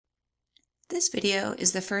This video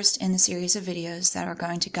is the first in the series of videos that are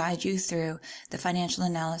going to guide you through the financial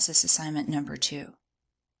analysis assignment number 2.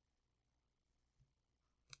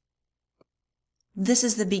 This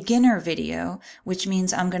is the beginner video, which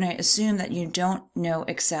means I'm going to assume that you don't know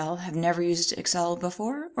Excel, have never used Excel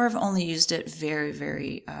before, or have only used it very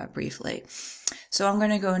briefly. So I'm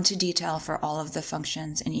going to go into detail for all of the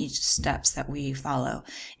functions and each steps that we follow.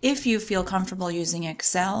 If you feel comfortable using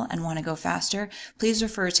Excel and want to go faster, please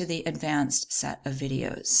refer to the advanced set of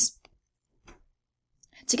videos.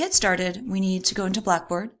 To get started, we need to go into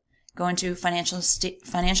Blackboard, go into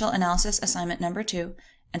Financial Analysis Assignment number 2,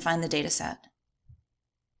 and find the data set.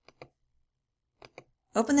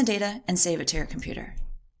 Open the data and save it to your computer.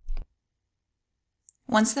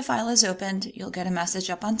 Once the file is opened, you'll get a message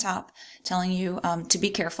up on top telling you to be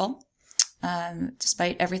careful.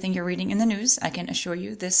 Despite everything you're reading in the news, I can assure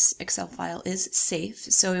you this Excel file is safe,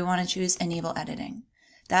 so we want to choose Enable Editing.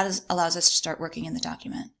 That allows us to start working in the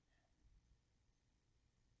document.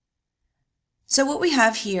 So what we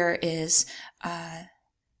have here is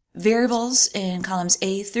variables in columns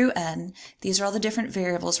A through N. These are all the different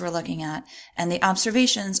variables we're looking at, and the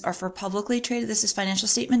observations are for publicly traded, this is financial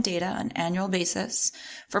statement data on an annual basis,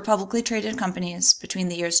 for publicly traded companies between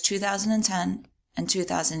the years 2010 and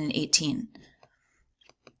 2018.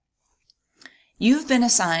 You've been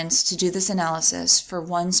assigned to do this analysis for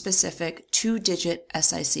one specific 2-digit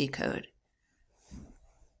SIC code.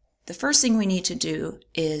 The first thing we need to do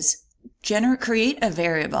is create a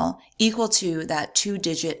variable equal to that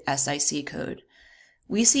 2-digit SIC code.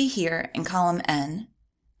 We see here in column N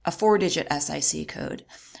a 4-digit SIC code.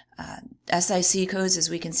 SIC codes, as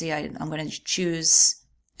we can see, I'm going to choose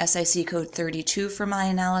SIC code 32 for my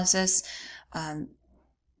analysis.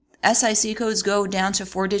 SIC codes go down to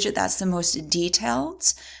 4-digit. That's the most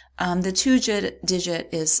detailed. The 2-digit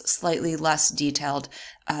is slightly less detailed.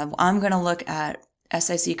 I'm going to look at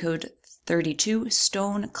SIC code 32,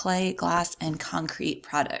 stone, clay, glass, and concrete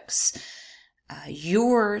products.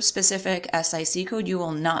 Your specific SIC code, you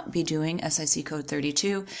will not be doing SIC code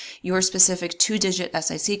 32. Your specific 2-digit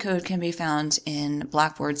SIC code can be found in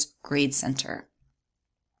Blackboard's Grade Center.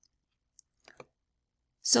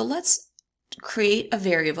 So let's create a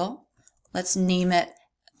variable. Let's name it,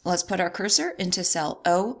 let's put our cursor into cell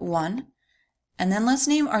O1, and then let's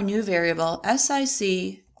name our new variable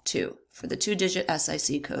SIC2 for the 2-digit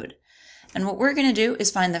SIC code. And what we're going to do is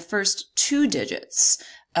find the first 2 digits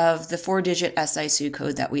of the 4-digit SIC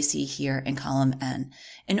code that we see here in column N.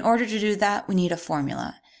 In order to do that, we need a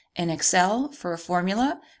formula. In Excel, for a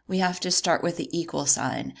formula, we have to start with the equal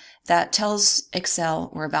sign. That tells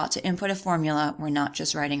Excel we're about to input a formula. We're not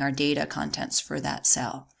just writing our data contents for that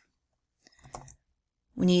cell.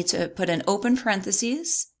 We need to put an open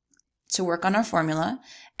parentheses to work on our formula,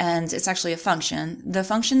 and it's actually a function. The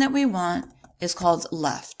function that we want is called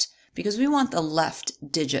left, because we want the left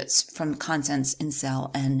digits from contents in cell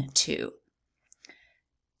N2.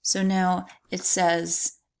 So now it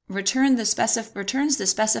says returns the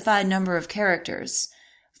specified number of characters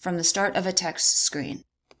from the start of a text screen.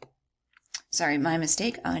 Sorry, my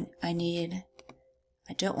mistake. I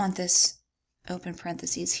don't want this open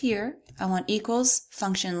parentheses here. I want equals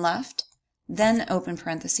function left, then open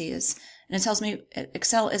parentheses. And it tells me,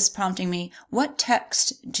 Excel is prompting me, what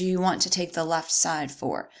text do you want to take the left side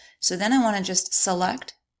for? So then I want to just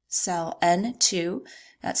select cell N2.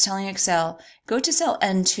 That's telling Excel, go to cell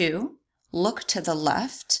N2, look to the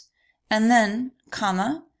left, and then,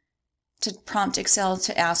 comma, to prompt Excel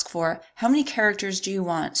to ask for, how many characters do you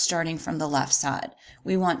want starting from the left side?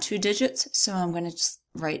 We want 2 digits, so I'm going to just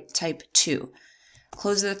type 2.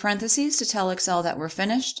 Close the parentheses to tell Excel that we're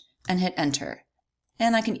finished, and hit enter.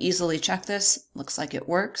 And I can easily check this. Looks like it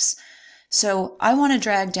works. So I want to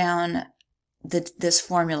drag down this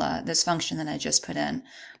formula, this function that I just put in.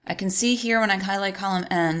 I can see here when I highlight column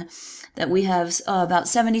N that we have about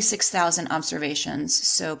 76,000 observations.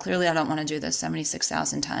 So clearly I don't want to do this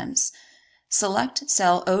 76,000 times. Select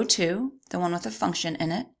cell O2, the one with a function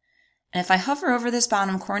in it. And if I hover over this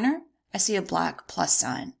bottom corner, I see a black plus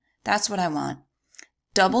sign. That's what I want.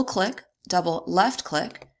 Double left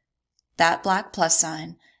click, that black plus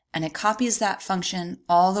sign, and it copies that function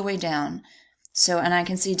all the way down. So, and I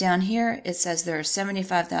can see down here, it says there are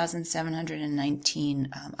 75,719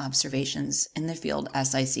 observations in the field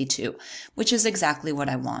SIC2, which is exactly what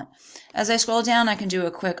I want. As I scroll down, I can do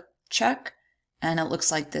a quick check, and it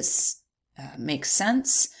looks like this makes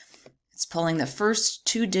sense. It's pulling the first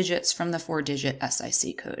 2 digits from the 4-digit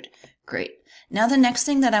SIC code. Great. Now the next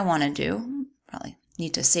thing that I want to do, probably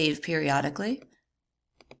need to save periodically,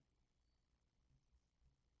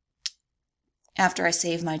 after I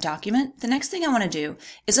save my document, the next thing I want to do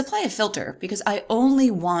is apply a filter because I only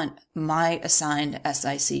want my assigned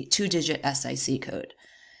SIC, 2-digit SIC code.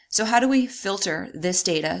 So how do we filter this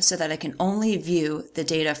data so that I can only view the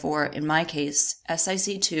data for, in my case,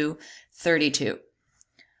 SIC2 32?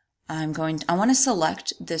 I want to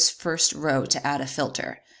select this first row to add a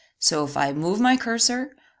filter. So if I move my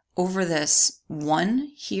cursor over this 1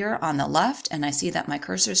 here on the left, and I see that my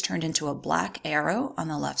cursor is turned into a black arrow on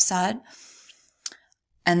the left side,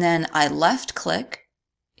 and then I left click,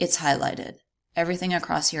 it's highlighted. Everything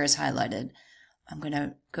across here is highlighted. I'm going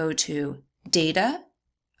to go to Data,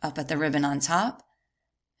 up at the ribbon on top,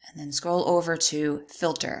 and then scroll over to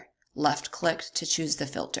Filter. Left click to choose the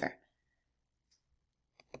filter.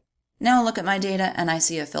 Now look at my data and I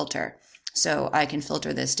see a filter. So I can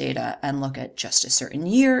filter this data and look at just a certain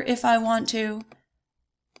year if I want to.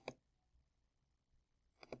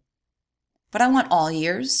 But I want all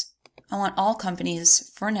years. I want all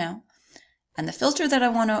companies for now. And the filter that I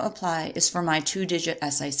want to apply is for my 2-digit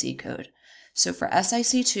SIC code. So for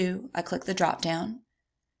SIC2, I click the drop down.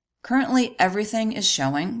 Currently, everything is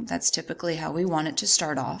showing. That's typically how we want it to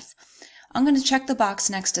start off. I'm going to check the box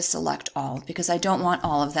next to select all because I don't want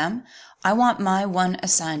all of them. I want my one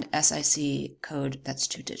assigned SIC code that's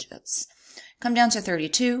 2 digits. Come down to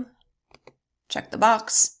 32, check the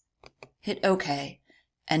box, hit OK.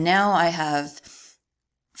 And now I have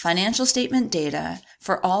financial statement data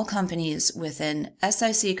for all companies within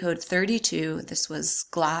SIC code 32. This was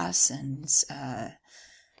glass and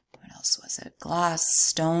what else was it? Glass,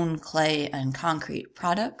 stone, clay, and concrete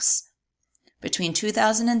products between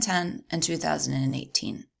 2010 and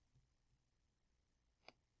 2018.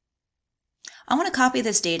 I want to copy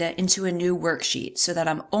this data into a new worksheet so that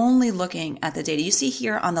I'm only looking at the data. You see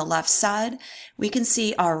here on the left side, we can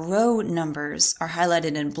see our row numbers are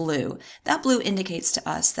highlighted in blue. That blue indicates to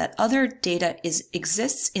us that other data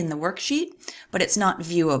exists in the worksheet, but it's not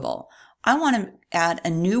viewable. I want to add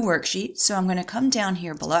a new worksheet, so I'm going to come down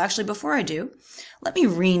here below. Actually, before I do, let me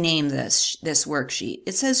rename this worksheet.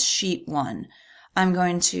 It says Sheet 1. I'm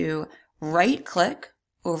going to right-click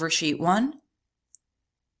over Sheet 1,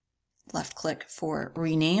 left-click for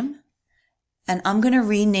Rename, and I'm going to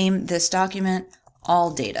rename this document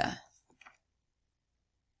All Data.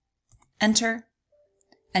 Enter.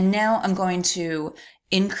 And now I'm going to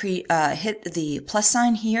hit the plus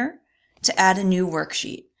sign here to add a new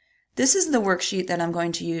worksheet. This is the worksheet that I'm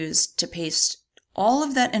going to use to paste all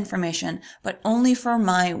of that information, but only for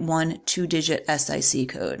my one 2-digit SIC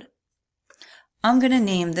code. I'm going to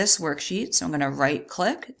name this worksheet, so I'm going to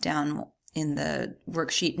right-click down in the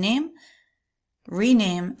worksheet name,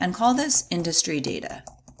 rename, and call this Industry Data.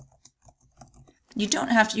 You don't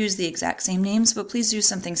have to use the exact same names, but please do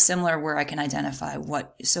something similar where I can identify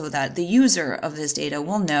what, so that the user of this data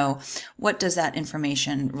will know what does that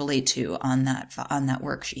information relate to on that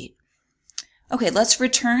worksheet. Okay, let's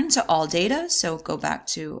return to all data. So go back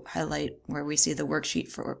to highlight where we see the worksheet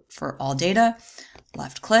for all data,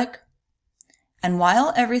 left click. And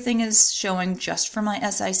while everything is showing just for my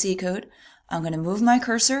SIC code, I'm going to move my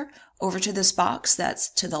cursor over to this box that's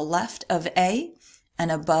to the left of A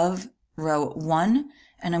and above row 1,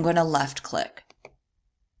 and I'm going to left click.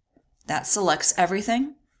 That selects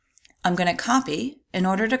everything. I'm going to copy. In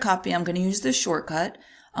order to copy, I'm going to use this shortcut.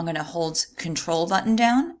 I'm going to hold Control button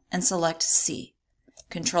down and select C.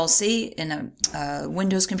 Control C in a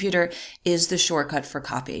Windows computer is the shortcut for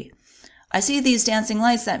copy. I see these dancing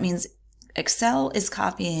lights. That means Excel is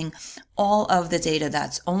copying all of the data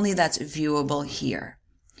that's viewable here.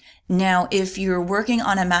 Now, if you're working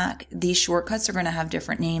on a Mac, these shortcuts are going to have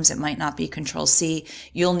different names. It might not be Control C.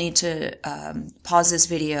 You'll need to pause this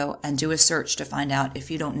video and do a search to find out. If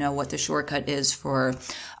you don't know what the shortcut is for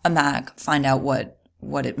a Mac, find out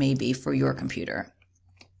what it may be for your computer.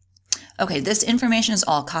 Okay, this information is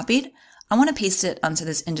all copied. I want to paste it onto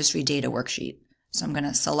this industry data worksheet. So I'm going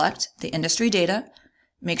to select the industry data,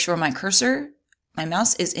 make sure my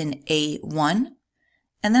mouse is in A1,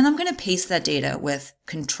 and then I'm going to paste that data with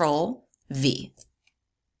Control V.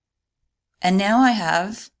 And now I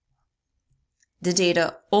have the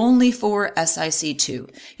data only for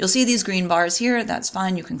SIC2. You'll see these green bars here. That's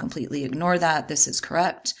fine. You can completely ignore that. This is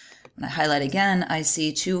correct. When I highlight again, I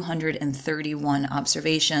see 231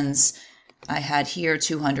 observations. I had here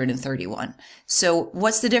 231. So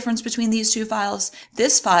what's the difference between these two files?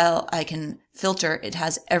 This file I can filter. It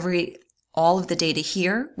has all of the data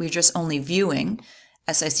here. We're just only viewing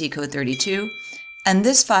SIC code 32. And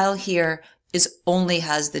this file here only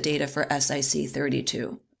has the data for SIC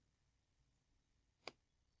 32.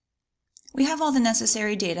 we have all the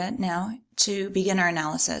necessary data now to begin our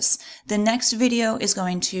analysis. The next video is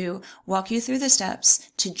going to walk you through the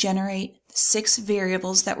steps to generate 6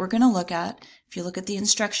 variables that we're going to look at. If you look at the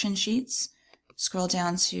instruction sheets, scroll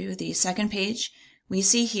down to the second page, we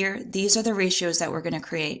see here these are the ratios that we're going to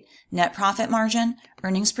create. Net profit margin,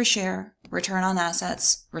 earnings per share, return on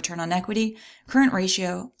assets, return on equity, current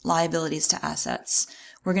ratio, liabilities to assets.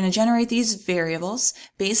 We're going to generate these variables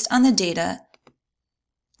based on the data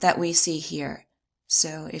that we see here.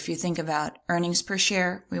 So if you think about earnings per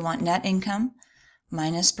share, we want net income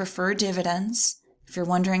minus preferred dividends. If you're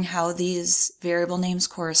wondering how these variable names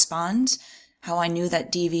correspond, how I knew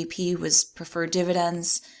that DVP was preferred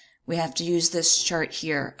dividends, we have to use this chart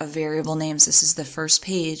here of variable names. This is the first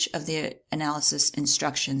page of the analysis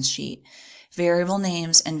instructions sheet. Variable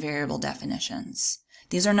names and variable definitions.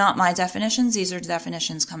 These are not my definitions. These are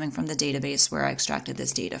definitions coming from the database where I extracted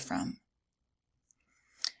this data from.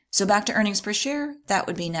 So back to earnings per share, that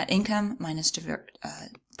would be net income minus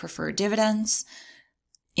preferred dividends,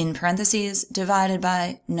 in parentheses, divided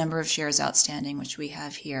by number of shares outstanding, which we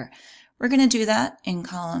have here. We're going to do that in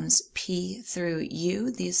columns P through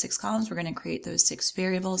U, these 6 columns. We're going to create those 6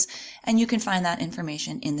 variables, and you can find that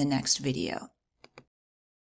information in the next video.